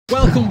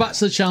Welcome back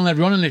to the channel,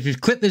 everyone, and if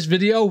you've clicked this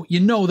video, you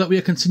know that we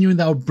are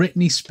continuing our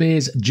Britney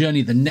Spears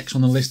journey. The next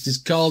on the list is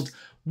called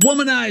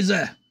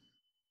Womanizer.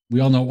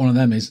 We all know what one of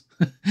them is.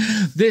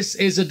 This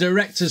is a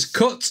director's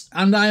cut,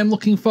 and I am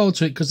looking forward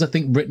to it because I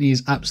think Britney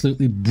is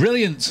absolutely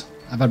brilliant.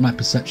 I've had my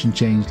perception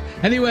changed.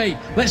 Anyway,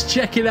 let's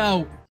check it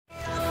out.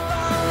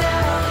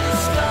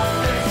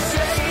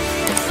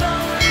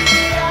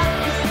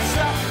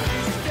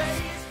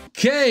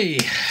 Okay,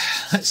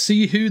 let's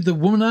see who the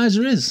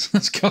Womanizer is.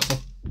 Let's go.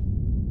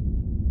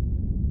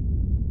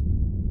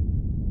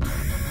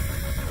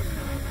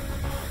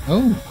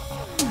 Oh,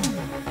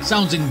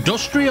 sounds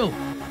industrial.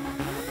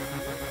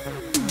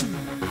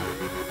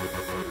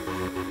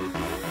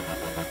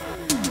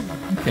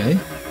 Okay.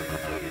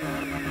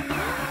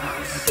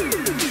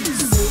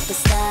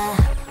 Superstar,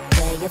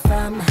 where you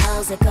from?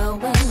 How's it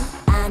going?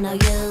 I know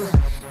you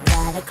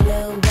got a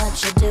clue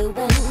what you're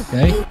doing.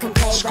 Okay. You can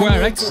play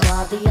Square X. to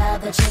all the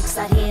other chicks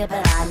out here,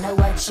 but I know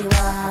what you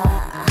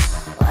are,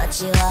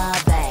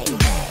 baby.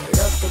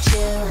 Look at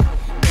you,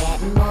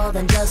 getting more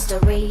than just a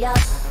re-up.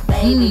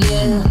 Baby,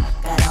 you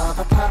got all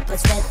the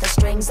puppets with the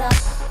strings up,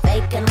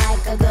 faking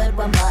like a good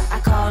one, but I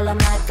call them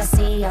like I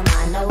see them.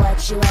 I know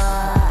what you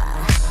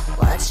are,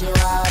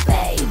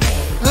 baby.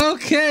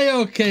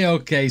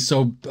 Okay.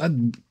 So,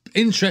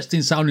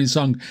 interesting sounding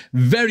song.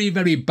 Very,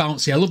 very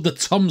bouncy. I love the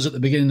toms at the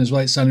beginning as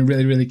well. It sounded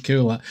really, really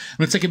cool. I'm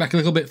going to take it back a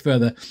little bit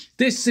further.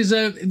 This is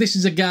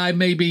a guy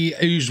maybe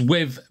who's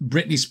with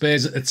Britney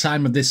Spears at the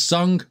time of this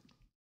song,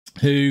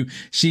 who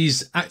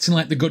she's acting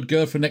like the good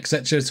girlfriend,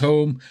 etc. at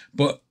home,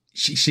 but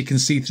she can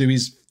see through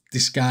his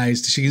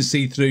disguise. She can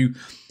see through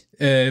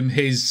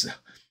his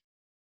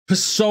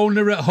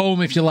persona at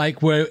home, if you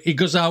like, where he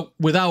goes out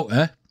without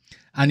her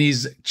and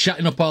he's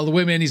chatting up all the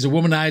women. He's a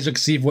womanizer,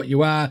 conceive what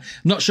you are.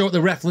 Not sure what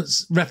the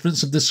reference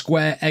of the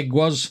square egg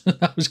was.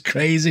 That was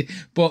crazy,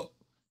 but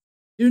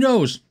who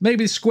knows?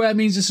 Maybe square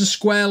means it's a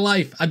square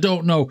life. I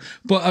don't know.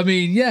 But I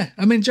mean, yeah,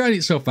 I'm enjoying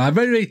it so far.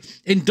 Very, very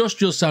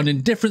industrial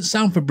sounding, different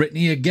sound for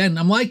Britney. Again,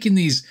 I'm liking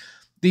these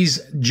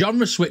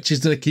genre switches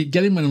that I keep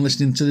getting when I'm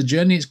listening to the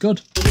journey. It's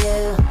good.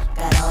 You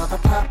got all the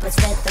puppets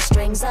with the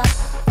strings up,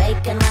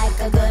 faking like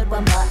a good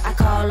one, but I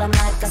call them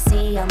like I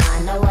see them.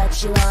 I know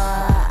what you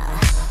are,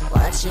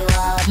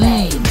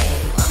 baby.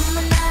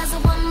 Womanizer,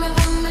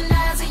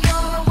 womanizer,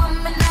 you're a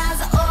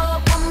womanizer, oh,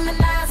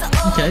 womanizer,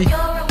 oh, okay.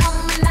 You're a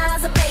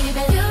womanizer,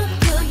 baby. You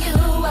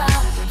are,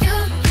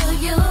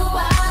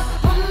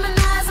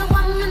 womanizer,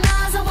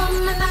 womanizer,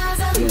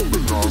 womanizer.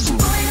 Boy,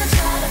 don't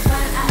try to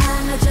front, I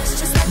know just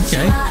what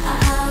Okay. you are.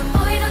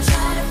 Boy, don't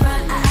try to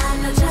front, I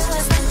know just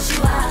what you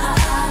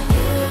are.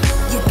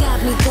 You got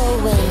me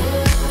going,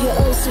 you're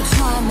oh so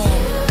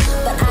charming,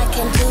 but I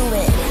can do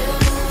it.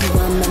 You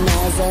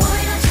womanizer.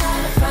 Boy, don't try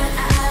to front,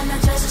 I know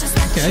just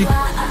what Okay. you are.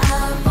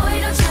 Boy,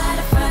 don't try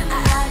to front, I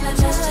know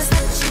just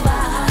what you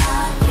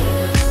are.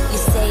 You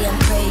say I'm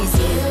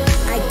crazy,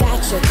 I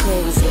got you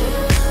crazy.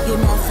 You're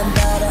nothing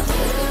but a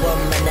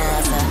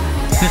womanizer.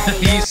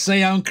 You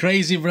say I'm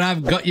crazy, but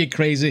I've got you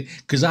crazy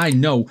because I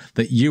know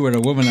that you are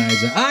a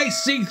womanizer. I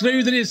see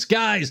through the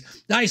disguise.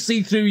 I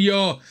see through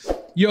your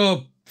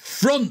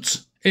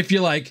front, if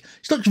you like.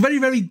 She looks very,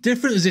 very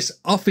different as this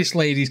office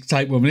lady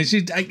type woman.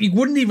 You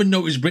wouldn't even know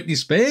it was Britney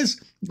Spears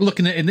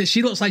looking at it.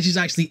 She looks like she's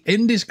actually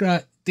in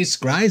disguise.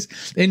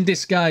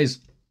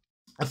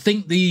 I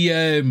think the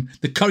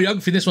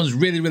choreography in this one's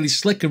really, really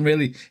slick and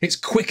really, it's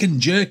quick and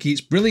jerky.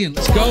 It's brilliant.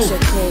 Let's go. You're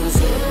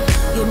crazy.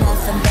 You're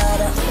nothing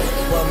but a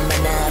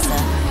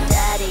womanizer.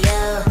 Daddy,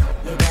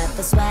 you got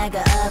the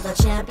swagger of a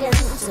champion.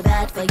 Too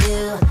bad for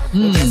you.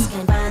 You just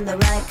can't find the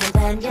right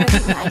companion.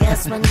 I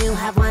guess when you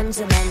have one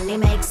too many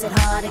makes it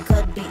hard. It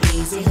could be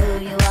easy who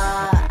you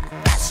are.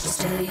 That's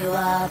just who you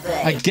are,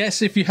 babe. I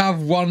guess if you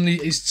have one,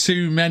 it's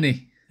too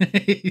many.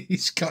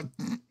 He's got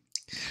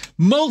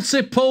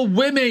multiple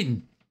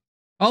women.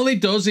 All he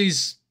does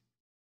is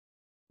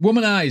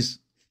womanize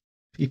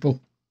people.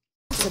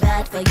 Too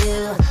bad for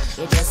you,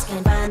 you just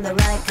can't find the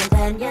right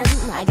companion.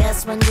 I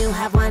guess when you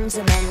have one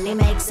too many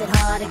makes it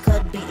hard. It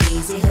could be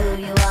easy who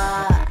you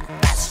are.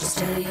 That's just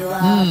who you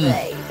are,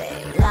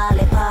 baby.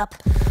 Lollipop,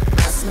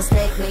 must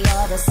mistake me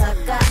or the sucker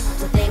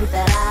to think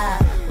that I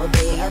will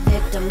be a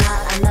victim,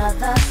 not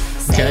another.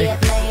 Say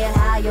it, play it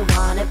how you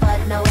want it,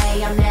 but no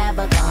way, I'm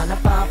never gonna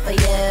fall for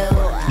you.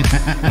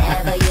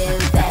 Never you,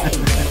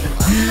 baby.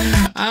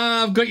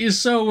 I've got you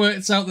so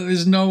worked out that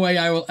there's no way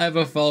I will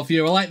ever fall for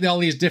you. I like all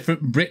these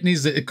different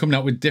Britneys that are coming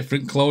out with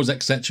different clothes,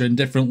 etc., and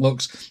different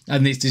looks.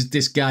 And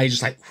this guy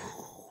just like,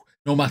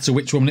 no matter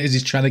which woman it is,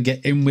 he's trying to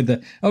get in with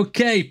her.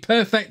 Okay,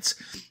 perfect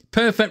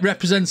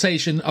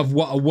representation of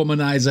what a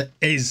womanizer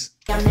is.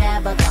 I'm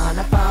never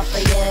gonna fall for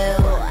you.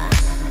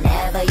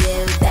 Never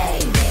you,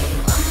 baby.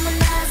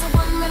 Womanizer,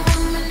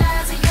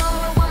 womanizer,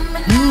 you're a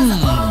womanizer.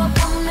 Oh,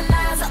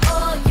 womanizer,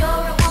 oh,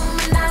 you're a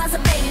womanizer,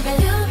 baby.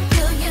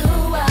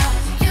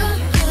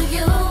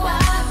 You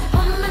are.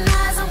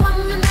 Womanizer,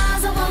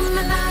 womanizer,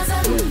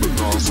 womanizer.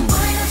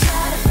 Boy, don't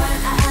try to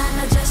front, I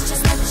know just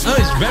what you are. Oh,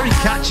 it's very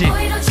catchy.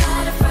 Boy, don't try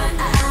to front,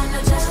 I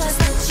know just what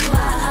you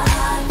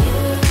are.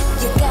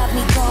 You got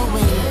me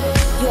going.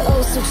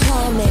 so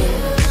charming,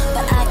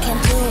 but I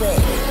can't do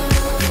it.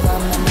 You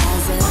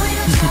womanizer. Boy,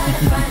 don't try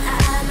to front,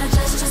 no,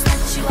 just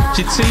what you are.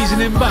 She's teasing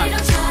him back. Boy,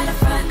 don't try to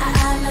front,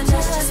 no,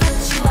 just what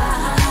you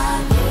are.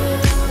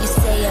 You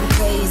say I'm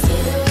crazy,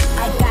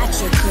 I got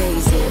you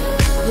crazy.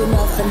 You're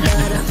nothing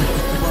but a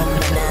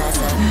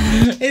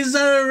womanizer. Is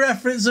there a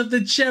reference of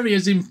the cherry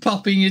as in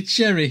popping your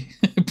cherry?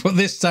 But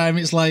this time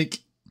it's like,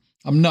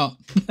 I'm not.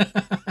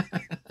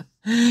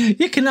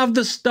 You can have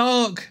the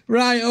stalk.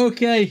 Right,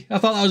 okay. I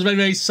thought that was very,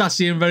 very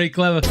sassy and very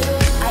clever.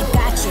 I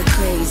got you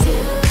crazy.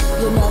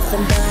 You're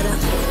nothing but a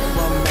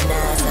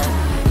womanizer.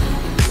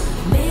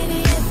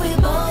 Maybe if we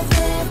both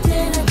lived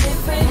in a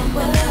different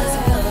world.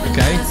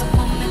 Okay.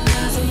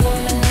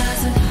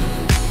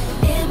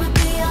 It would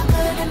be all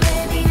good and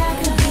maybe I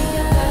could be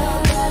your girl,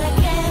 but I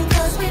can't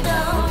 'cause we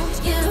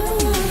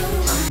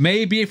don't.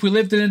 Maybe if we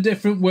lived in a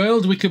different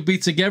world, we could be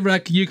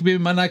together. You could be a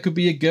man, I could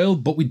be a girl,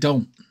 but we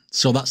don't.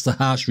 So that's the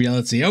harsh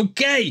reality.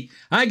 Okay,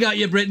 I got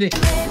you, Brittany.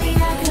 Maybe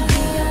I could be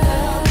your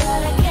girl,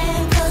 but I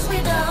can't 'cause we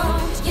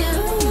don't. You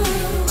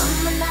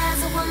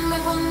womanizer,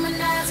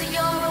 womanizer, you're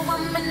a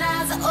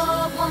womanizer,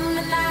 oh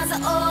womanizer,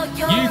 oh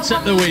you're You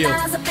take the wheel.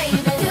 womanizer, baby.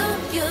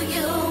 You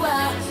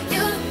are,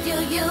 you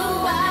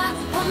are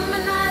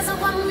womanizer,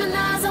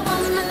 womanizer,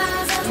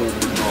 womanizer.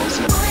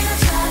 Boy, don't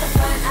try to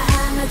front,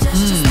 no,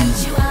 just what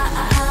you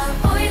are.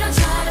 Boy, don't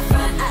try to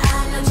front,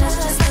 no,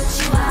 just what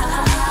you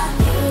are.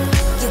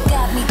 You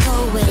got me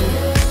going,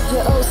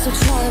 you're oh so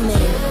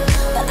charming,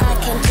 but I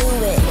can't do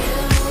it.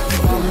 You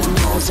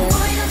womanizer.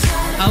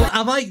 I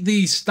like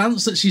the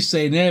stance that she's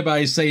saying here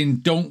by saying,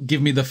 don't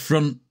give me the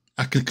front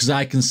because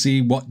I can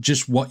see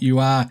what you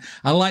are.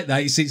 I like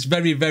that. It's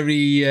very,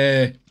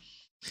 very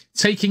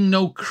taking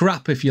no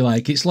crap, if you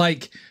like. It's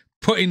like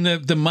putting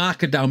the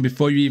marker down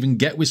before you even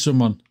get with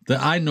someone,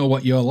 that I know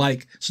what you're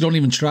like, so don't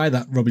even try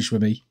that rubbish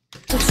with me.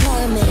 So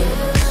charming,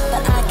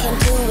 but I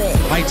can't do it.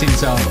 Fighting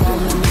time.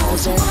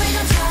 Womanizer. Boy,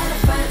 don't try to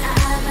front,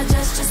 no,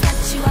 just what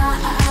you are.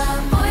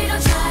 Boy,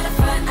 don't try to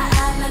front,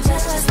 no,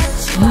 just what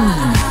you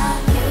are.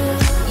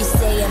 You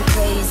say I'm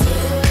crazy,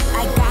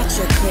 I got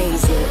you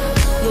crazy.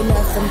 You're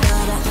nothing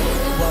but a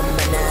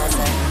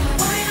womanizer.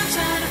 Boy, don't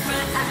try to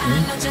front,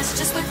 no, just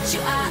what you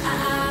are.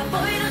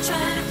 Boy, don't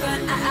try to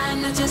front,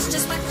 no,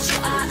 just what you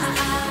are.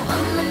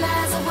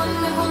 Womanizer,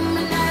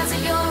 womanizer,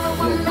 you're a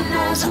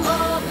womanizer,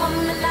 oh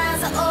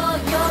womanizer, oh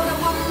you're a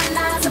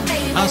womanizer,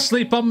 baby. I'll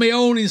sleep on my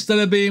own instead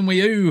of being with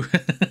you.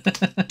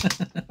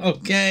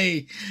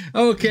 Okay.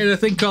 I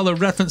think all the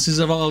references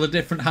of all the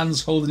different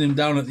hands holding him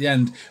down at the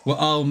end were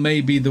all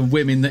maybe the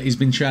women that he's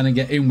been trying to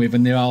get in with,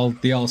 and they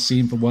all see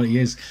him for what he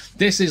is.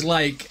 This is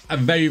like a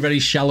very, very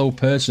shallow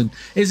person.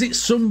 Is it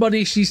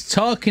somebody she's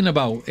talking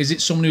about? Is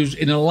it someone who's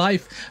in her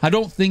life? I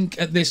don't think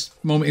at this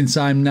moment in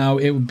time now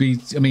it would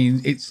be. I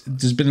mean,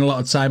 there's been a lot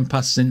of time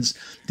passed since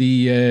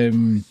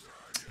the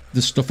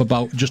stuff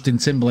about Justin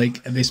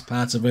Timberlake at this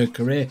part of her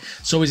career.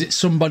 So is it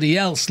somebody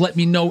else? Let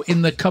me know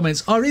in the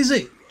comments. Or is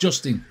it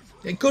Justin?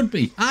 It could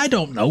be. I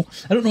don't know.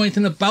 I don't know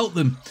anything about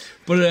them.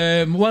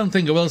 But one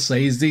thing I will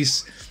say is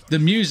the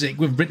music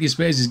with Britney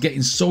Spears is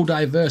getting so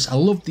diverse. I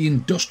love the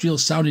industrial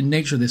sounding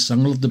nature of this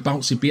song. I love the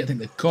bouncy beat. I think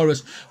the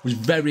chorus was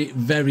very,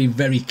 very,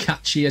 very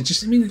catchy. I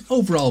mean,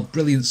 overall,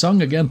 brilliant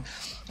song again.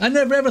 I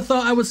never ever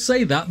thought I would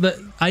say that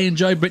I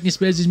enjoy Britney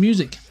Spears'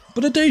 music.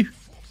 But I do.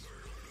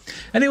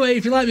 Anyway,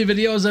 if you like my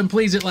videos, then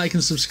please hit like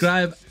and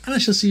subscribe, and I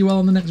shall see you all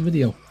on the next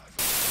video.